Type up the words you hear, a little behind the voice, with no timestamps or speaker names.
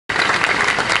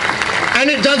And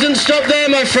it doesn't stop there,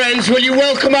 my friends. Will you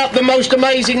welcome up the most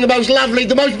amazing, the most lovely,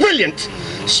 the most brilliant,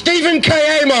 Stephen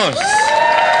K Amos.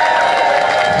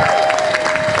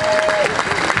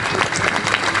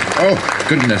 Oh,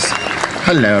 goodness.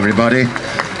 Hello, everybody.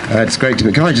 It's great to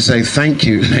be. Can I just say thank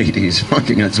you, ladies?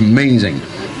 Fucking, that's amazing.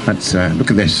 That's,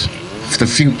 look at this. It's the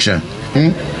future.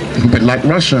 A bit like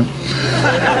Russia.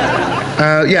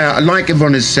 Yeah, like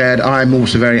everyone has said, I'm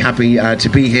also very happy to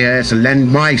be here to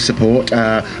lend my support.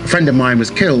 A friend of mine was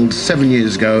killed 7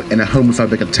 years ago in a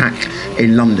homophobic attack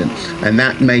in London, and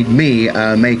that made me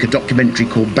make a documentary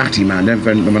called Batty Man.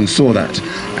 Everyone saw that,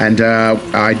 and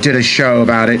I did a show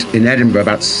about it in Edinburgh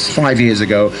about 5 years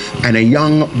ago, and a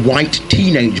young white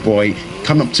teenage boy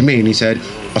come up to me and he said,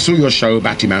 I saw your show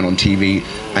Batty Man on TV,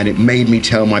 and it made me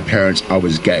tell my parents I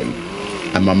was gay.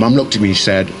 And my mum looked at me and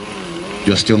said,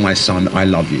 you're still my son, I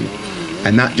love you.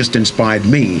 And that just inspired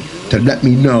me to let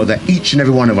me know that each and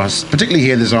every one of us, particularly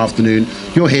here this afternoon,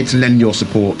 you're here to lend your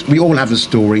support. We all have a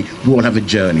story, we all have a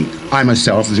journey. I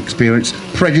myself have experienced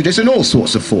prejudice in all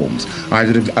sorts of forms. I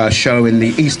did a show in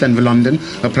the East End of London,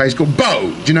 a place called Bow.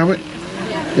 Do you know it?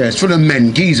 Yeah, it's full of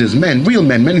men, geezers, men, real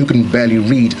men who can barely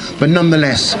read, but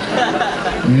nonetheless,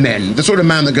 men. The sort of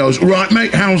man that goes, right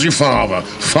mate, how's your father?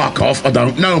 Fuck off, I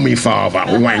don't know me father,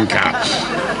 wanker.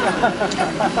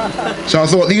 So I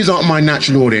thought, these aren't my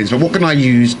natural audience, but what can I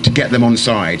use to get them on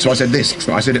side? So I said this,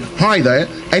 I said, hi there,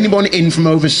 anyone in from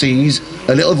overseas?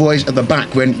 A little voice at the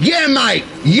back went, yeah mate,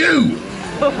 you!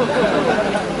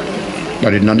 I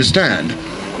didn't understand.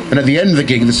 And at the end of the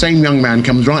gig, the same young man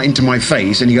comes right into my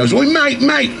face and he goes, oi mate,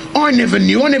 I never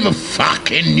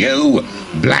fucking knew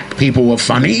black people were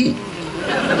funny.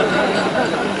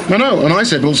 I know, and I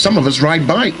said, well, some of us ride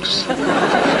bikes,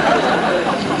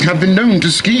 have been known to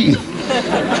ski,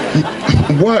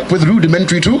 work with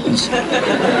rudimentary tools.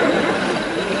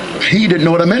 He didn't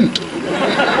know what I meant.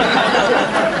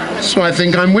 So I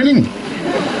think I'm winning.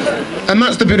 And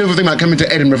that's the beautiful thing about coming to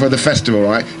Edinburgh for the festival,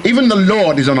 right? Even the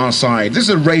Lord is on our side. This is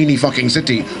a rainy fucking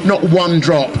city, not one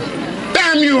drop.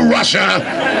 Damn you, Russia!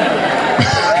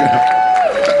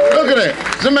 Look at it,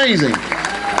 it's amazing.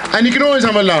 And you can always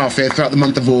have a laugh here throughout the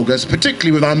month of August,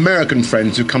 particularly with our American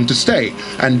friends who come to stay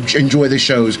and enjoy the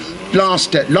shows.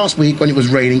 Last week, when it was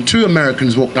raining, 2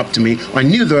 Americans walked up to me. I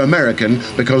knew they were American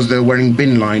because they were wearing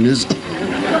bin liners.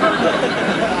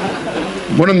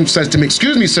 One of them says to me,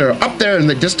 excuse me, sir, up there in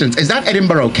the distance, is that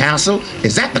Edinburgh Castle?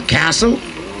 Is that the castle?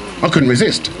 I couldn't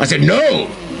resist. I said, no,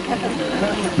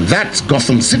 that's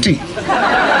Gotham City.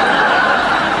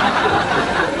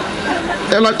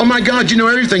 They're like, oh my God, you know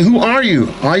everything. Who are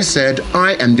you? I said,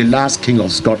 I am the last king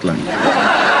of Scotland.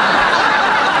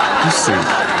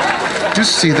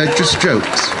 Just see, they're just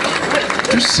jokes.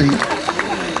 Just see.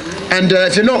 And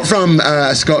if you're not from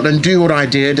Scotland, do what I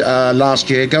did last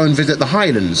year. Go and visit the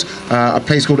Highlands, a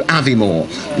place called Aviemore.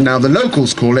 Now, the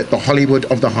locals call it the Hollywood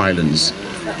of the Highlands.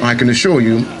 I can assure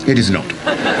you, it is not.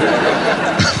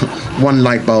 One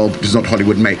light bulb does not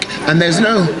Hollywood make. And there's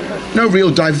no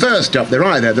real diversity up there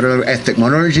either. There are no ethnic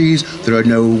minorities, there are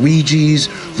no Ouijas,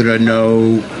 there are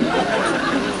no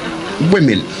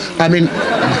women. I mean,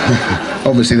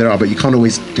 obviously there are, but you can't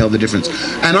always tell the difference.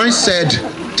 And I said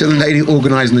to the lady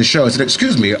organising the show, I said,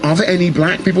 excuse me, are there any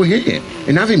black people here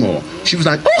in Aviemore? She was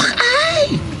like, oh,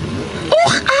 aye!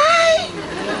 Oh,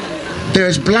 aye!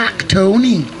 There's Black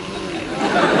Tony.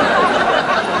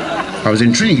 I was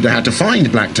intrigued. I had to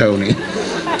find Black Tony.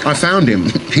 I found him.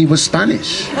 He was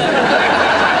Spanish.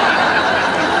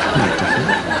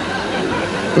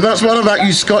 But that's what about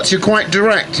you Scots, you're quite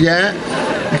direct, yeah?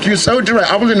 You're so direct.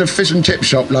 I was in a fish and chip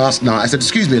shop last night. I said,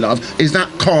 excuse me, love, is that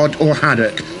cod or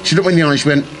haddock? She looked me in the eye and she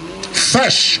went,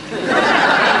 fish!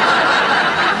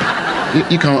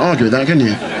 You can't argue with that, can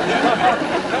you?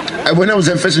 When I was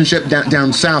in fish and chip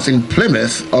down south in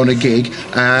Plymouth on a gig,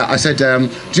 I said, do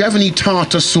you have any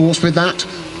tartar sauce with that?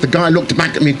 The guy looked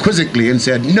back at me quizzically and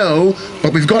said, no,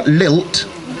 but we've got lilt.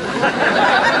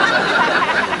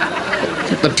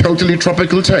 The totally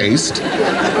tropical taste.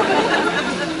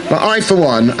 But I, for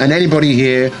one, and anybody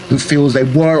here who feels they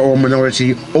were or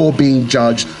minority or being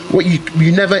judged, what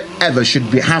you never ever should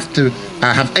have to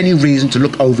have any reason to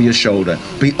look over your shoulder.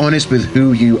 Be honest with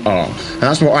who you are. And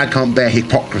that's why I can't bear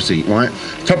hypocrisy, right?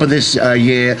 Top of this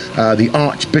year, the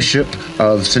Archbishop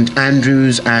of St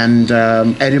Andrews and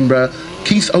Edinburgh,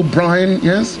 Keith O'Brien,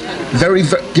 yes? Very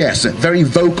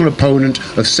vocal opponent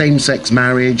of same-sex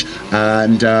marriage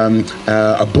and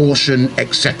abortion,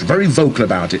 etc. Very vocal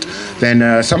about it.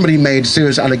 Then somebody made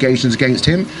serious allegations against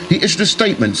him. He issued a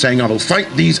statement saying, I will fight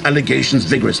these allegations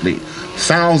vigorously. furiously.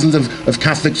 Thousands of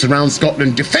Catholics around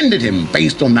Scotland defended him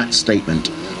based on that statement.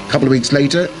 A couple of weeks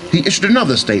later, he issued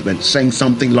another statement saying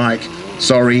something like,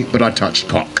 "Sorry, but I touched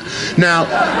cock." Now,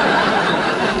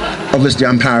 obviously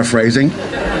I'm paraphrasing,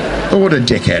 but what a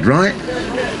dickhead, right?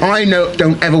 I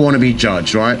don't ever want to be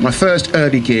judged, right? My first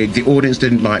early gig, the audience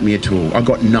didn't like me at all. I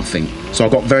got nothing, so I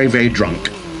got very, very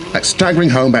drunk. Like staggering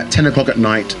home about 10 o'clock at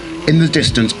night, in the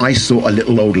distance, I saw a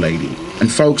little old lady.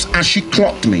 And folks, as she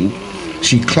clocked me,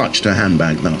 she clutched her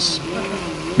handbag thus.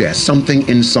 Yeah, something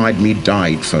inside me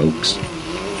died, folks.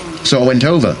 So I went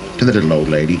over to the little old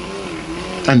lady,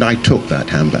 and I took that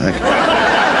handbag.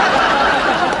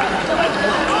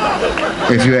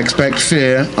 If you expect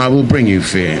fear, I will bring you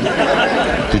fear.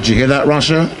 Did you hear that,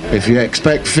 Russia? If you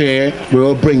expect fear, we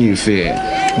will bring you fear.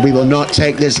 We will not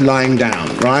take this lying down,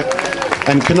 right?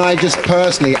 And can I just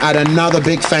personally add another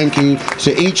big thank you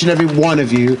to each and every one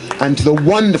of you, and to the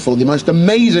wonderful, the most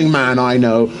amazing man I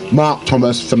know, Mark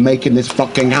Thomas, for making this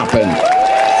fucking happen.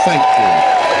 Thank you.